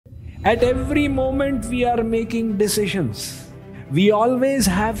At every moment we are making decisions. We always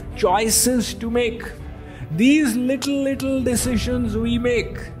have choices to make. These little decisions we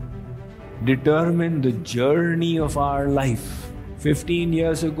make determine the journey of our life. 15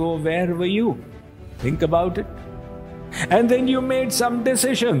 years ago, where were you? Think about it. And then you made some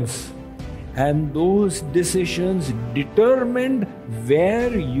decisions. And those decisions determined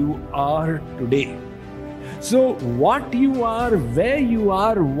where you are today. So what you are, where you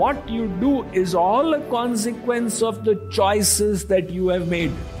are, what you do is all a consequence of the choices that you have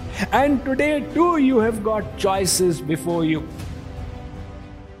made. And today too you have got choices before you.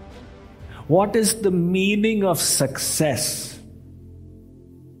 What is the meaning of success?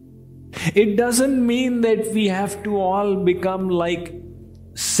 It doesn't mean that we have to all become like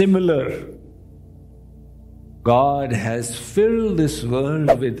similar. God has filled this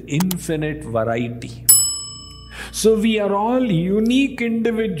world with infinite variety. So we are all unique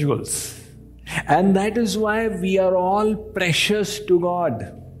individuals. And that is why we are all precious to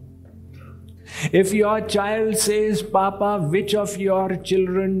God. If your child says, Papa, which of your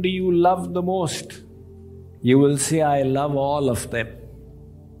children do you love the most? You will say, I love all of them.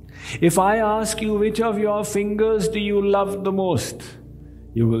 If I ask you, which of your fingers do you love the most?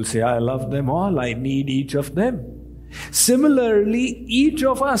 You will say, I love them all. I need each of them. Similarly, each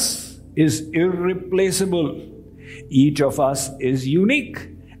of us is irreplaceable. Each of us is unique.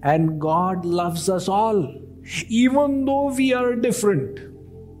 And God loves us all, even though we are different.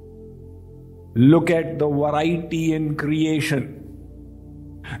 Look at the variety in creation.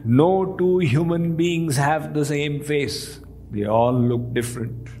 No two human beings have the same face. They all look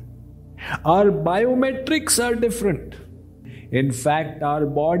different. Our biometrics are different. In fact, our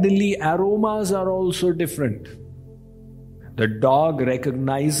bodily aromas are also different. The dog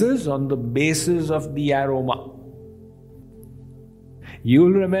recognizes on the basis of the aroma.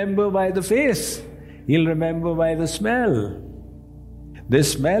 You'll remember by the face. He'll remember by the smell.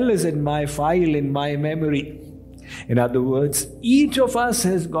 This smell is in my file, in my memory. In other words, each of us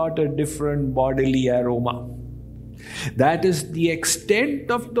has got a different bodily aroma. That is the extent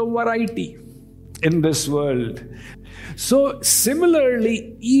of the variety in this world. So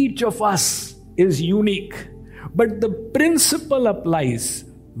similarly, each of us is unique. But the principle applies.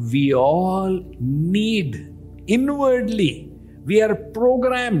 We all need inwardly. We are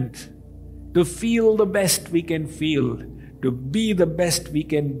programmed to feel the best we can feel, to be the best we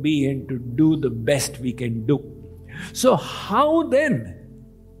can be, and to do the best we can do. So how then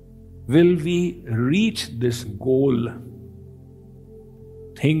will we reach this goal?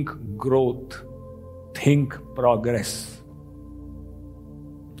 Think growth, think progress.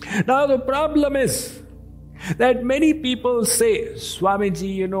 Now the problem is that many people say,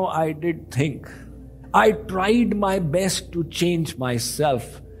 Swamiji, I did think. I tried my best to change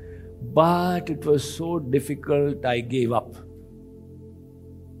myself, but it was so difficult I gave up.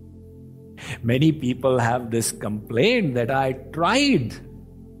 Many people have this complaint that I tried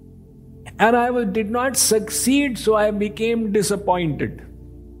and I did not succeed, so I became disappointed.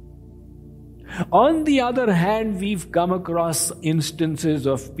 On the other hand, we've come across instances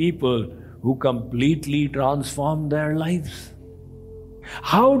of people who completely transformed their lives.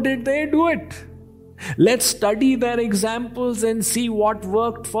 How did they do it? Let's study their examples and see what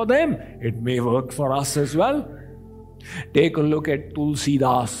worked for them. It may work for us as well. Take a look at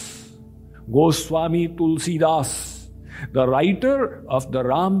Tulsidas, Goswami Tulsidas, the writer of the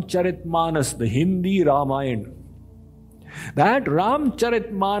Ramcharitmanas, the Hindi Ramayana. That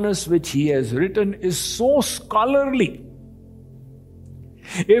Ramcharitmanas which he has written is so scholarly.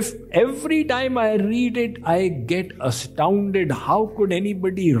 If every time I read it, I get astounded. How could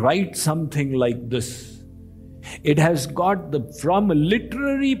anybody write something like this? It has got, from a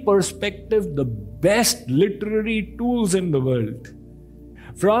literary perspective, the best literary tools in the world.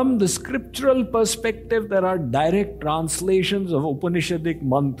 From the scriptural perspective, there are direct translations of Upanishadic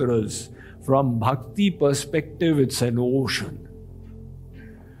mantras. From bhakti perspective, it's an ocean.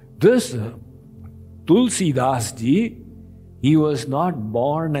 This Tulsidas ji, he was not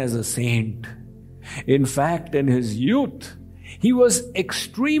born as a saint. In fact, in his youth, he was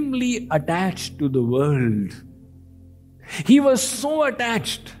extremely attached to the world. He was so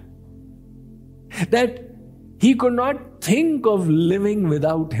attached that he could not think of living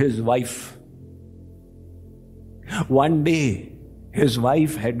without his wife. One day, his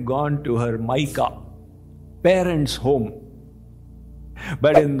wife had gone to her Maika, parents' home.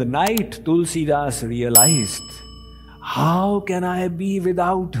 But in the night, Tulsidas realized, how can I be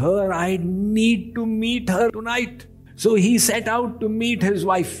without her? I need to meet her tonight. So he set out to meet his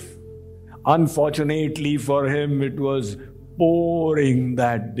wife. Unfortunately for him, it was pouring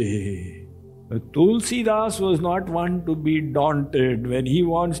that day. Tulsidas was not one to be daunted. When he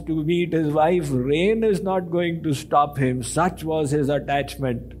wants to meet his wife, rain is not going to stop him. Such was his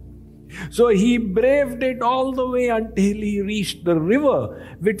attachment. So he braved it all the way until he reached the river,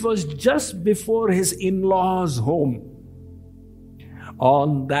 which was just before his in-laws' home.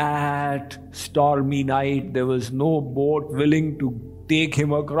 On that stormy night, there was no boat willing to take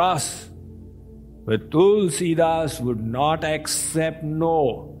him across. But Tulsidas would not accept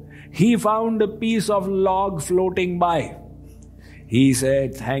no. He found a piece of log floating by. He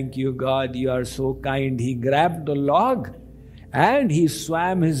said, "Thank you, God, you are so kind." He grabbed the log and he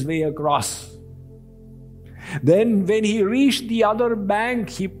swam his way across. Then when he reached the other bank,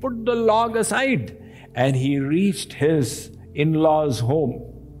 he put the log aside and he reached his in-laws' home.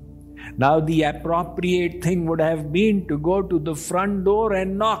 Now the appropriate thing would have been to go to the front door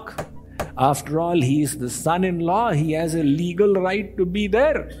and knock. After all, he is the son-in-law. He has a legal right to be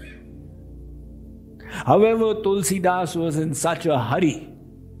there. However, Tulsidas was in such a hurry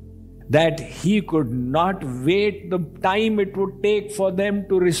that he could not wait the time it would take for them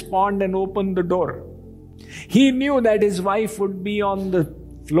to respond and open the door. He knew that his wife would be on the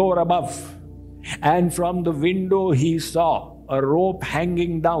floor above, and from the window he saw a rope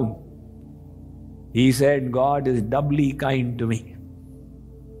hanging down. He said, "God is doubly kind to me."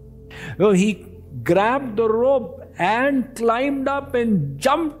 So he grabbed the rope and climbed up and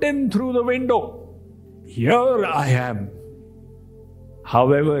jumped in through the window. Here I am.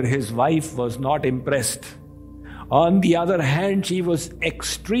 However, his wife was not impressed. On the other hand, she was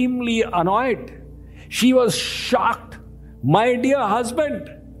extremely annoyed. She was shocked. "My dear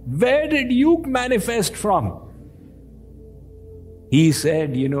husband, where did you manifest from?" He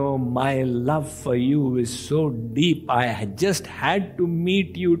said, "My love for you is so deep. I just had to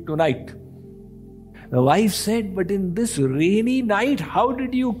meet you tonight." The wife said, "But in this rainy night, how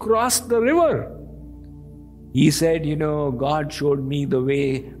did you cross the river?" He said, "God showed me the way.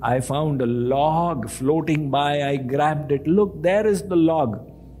 I found a log floating by. I grabbed it. Look, there is the log."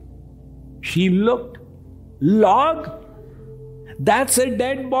 She looked. "Log? That's a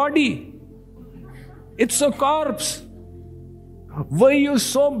dead body. It's a corpse. Were you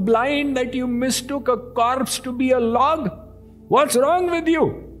so blind that you mistook a corpse to be a log? What's wrong with you?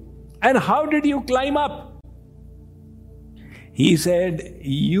 And how did you climb up?" He said,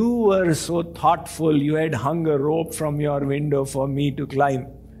 "You were so thoughtful. You had hung a rope from your window for me to climb."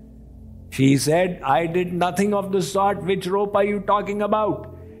 She said, "I did nothing of the sort. Which rope are you talking about?"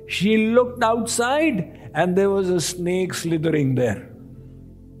 She looked outside and there was a snake slithering there.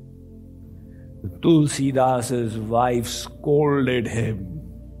 Tulsidas's wife scolded him.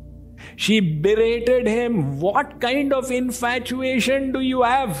 She berated him. "What kind of infatuation do you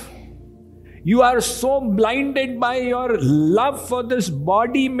have? You are so blinded by your love for this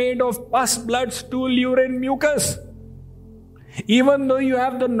body made of pus, blood, stool, urine, mucus. Even though you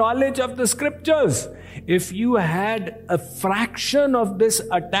have the knowledge of the scriptures, if you had a fraction of this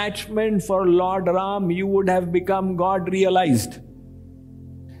attachment for Lord Ram, you would have become God realized."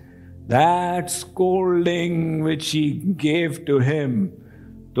 That scolding which she gave to him,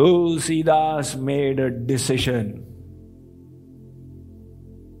 Tulsidas made a decision.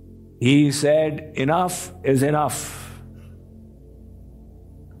 He said, "Enough is enough."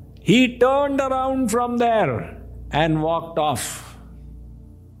 He turned around from there and walked off.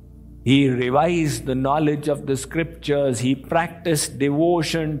 He revised the knowledge of the scriptures. He practiced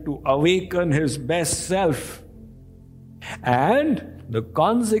devotion to awaken his best self. And the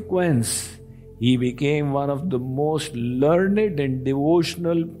consequence, he became one of the most learned and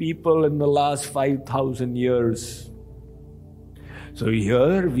devotional people in the last 5,000 years. So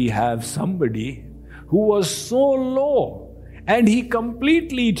here we have somebody who was so low and he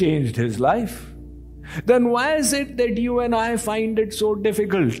completely changed his life. Then why is it that you and I find it so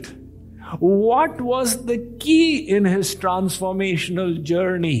difficult? What was the key in his transformational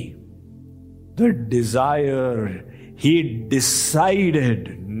journey? The desire. He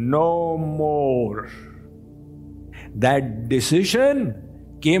decided no more. That decision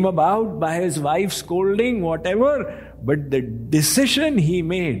came about by his wife scolding, whatever, but the decision he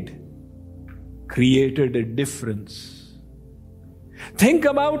made created a difference. Think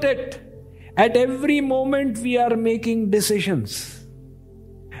about it. At every moment we are making decisions.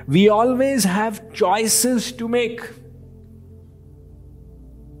 We always have choices to make.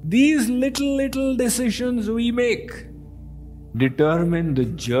 These little decisions we make determine the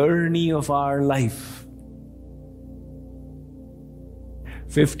journey of our life.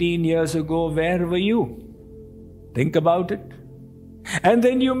 15 years ago, where were you? Think about it. And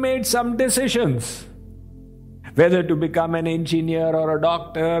then you made some decisions. Whether to become an engineer or a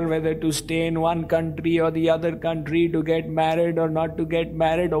doctor, whether to stay in one country or the other country, to get married or not to get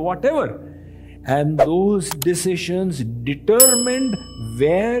married, or whatever. And those decisions determined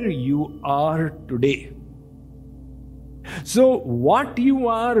where you are today. So what you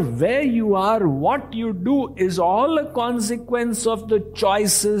are, where you are, what you do is all a consequence of the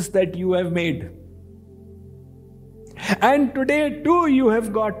choices that you have made. And today too you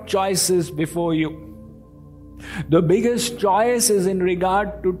have got choices before you. The biggest choice is in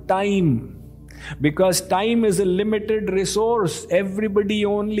regard to time. Because time is a limited resource. Everybody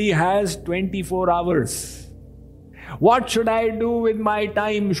only has 24 hours. What should I do with my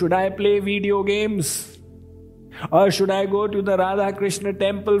time? Should I play video games? Or should I go to the Radha Krishna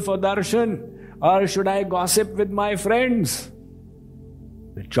temple for darshan? Or should I gossip with my friends?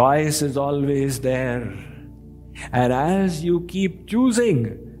 The choice is always there. And as you keep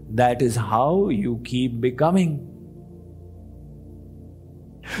choosing, that is how you keep becoming.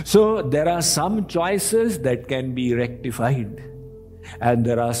 So there are some choices that can be rectified, and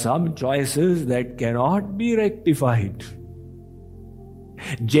there are some choices that cannot be rectified.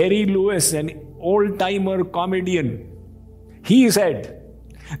 Jerry Lewis, an old-timer comedian, he said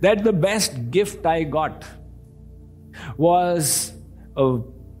that the best gift I got was a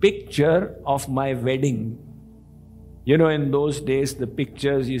picture of my wedding. You know, in those days, the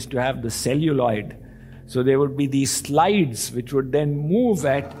pictures used to have the celluloid. So there would be these slides which would then move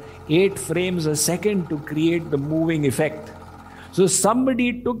at 8 frames a second to create the moving effect. So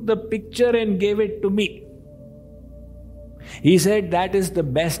somebody took the picture and gave it to me. He said, that is the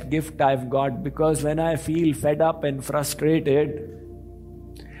best gift I've got, because when I feel fed up and frustrated,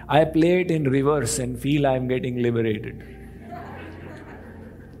 I play it in reverse and feel I'm getting liberated.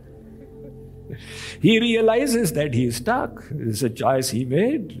 He realizes that he's stuck. It's a choice he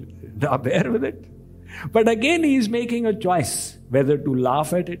made. Now bear with it. But again, he is making a choice whether to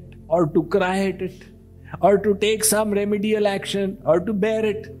laugh at it or to cry at it or to take some remedial action or to bear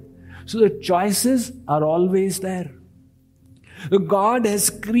it. So the choices are always there. God has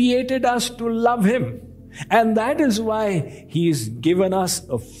created us to love Him, and that is why He has given us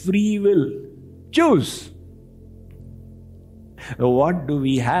a free will. Choose. What do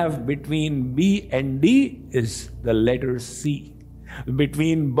we have between B and D is the letter C.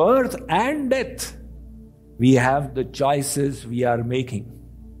 Between birth and death, we have the choices we are making.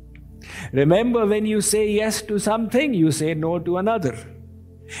 Remember, when you say yes to something, you say no to another.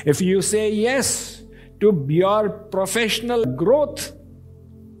 If you say yes to your professional growth,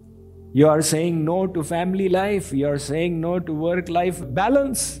 you are saying no to family life, you are saying no to work-life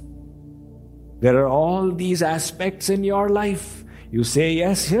balance. There are all these aspects in your life. You say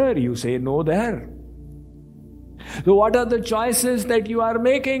yes here, you say no there. So what are the choices that you are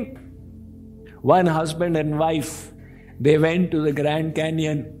making? One husband and wife, they went to the Grand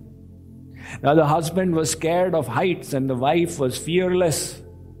Canyon. Now the husband was scared of heights and the wife was fearless.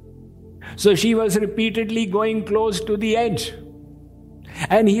 So she was repeatedly going close to the edge.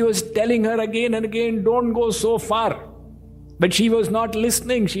 And he was telling her again and again, don't go so far. But she was not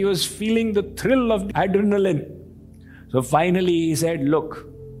listening. She was feeling the thrill of adrenaline. So finally he said, look,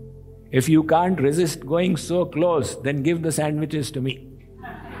 if you can't resist going so close, then give the sandwiches to me.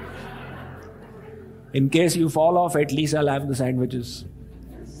 In case you fall off, at least I'll have the sandwiches.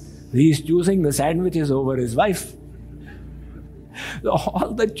 He's choosing the sandwiches over his wife. So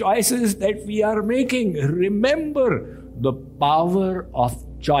all the choices that we are making, remember the power of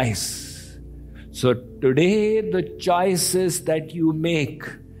choice. So today, the choices that you make,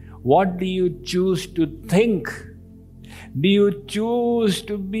 what do you choose to think? Do you choose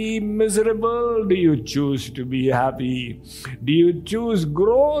to be miserable? Do you choose to be happy? Do you choose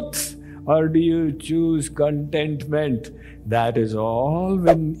growth? Or do you choose contentment? That is all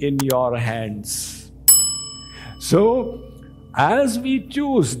in your hands. So, as we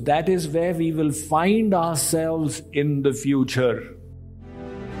choose, that is where we will find ourselves in the future.